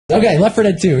Okay, Left 4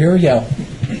 Dead 2. Here we go.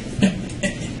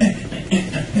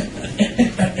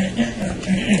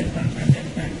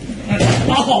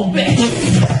 Oh, man.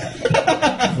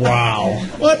 Wow.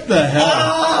 What the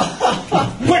hell?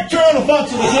 Quick, turn on the phone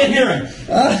so they can't hear him.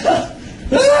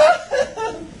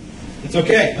 It's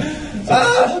okay.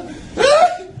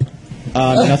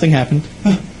 Nothing happened.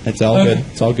 It's all good.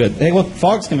 It's all good. Hey, look,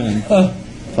 fog's coming in.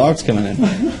 Fog's coming in.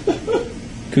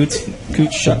 Coots,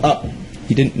 shut up.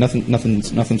 He didn't.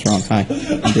 Nothing's wrong. Hi,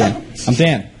 I'm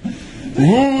Dan.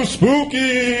 Ooh,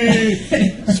 spooky!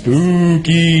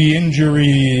 Spooky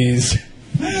injuries.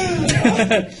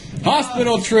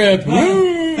 Hospital trip.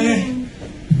 Woo!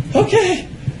 Okay,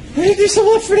 I'm gonna do some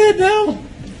Left 4 Dead now.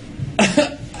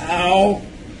 Ow,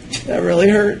 that really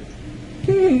hurt.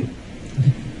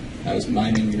 I was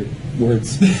miming your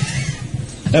words.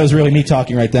 That was really me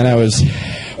talking right then. I was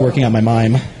working on my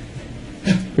mime.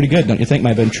 Pretty good, don't you think,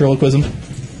 my ventriloquism?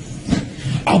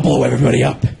 I'll blow everybody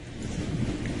up.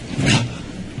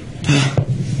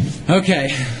 Okay.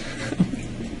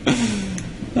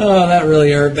 Oh, that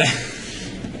really hurt.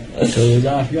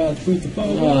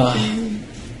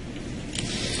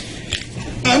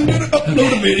 I'm gonna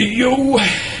upload a video. I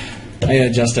gotta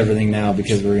adjust everything now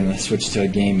because we're gonna switch to a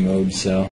game mode, so.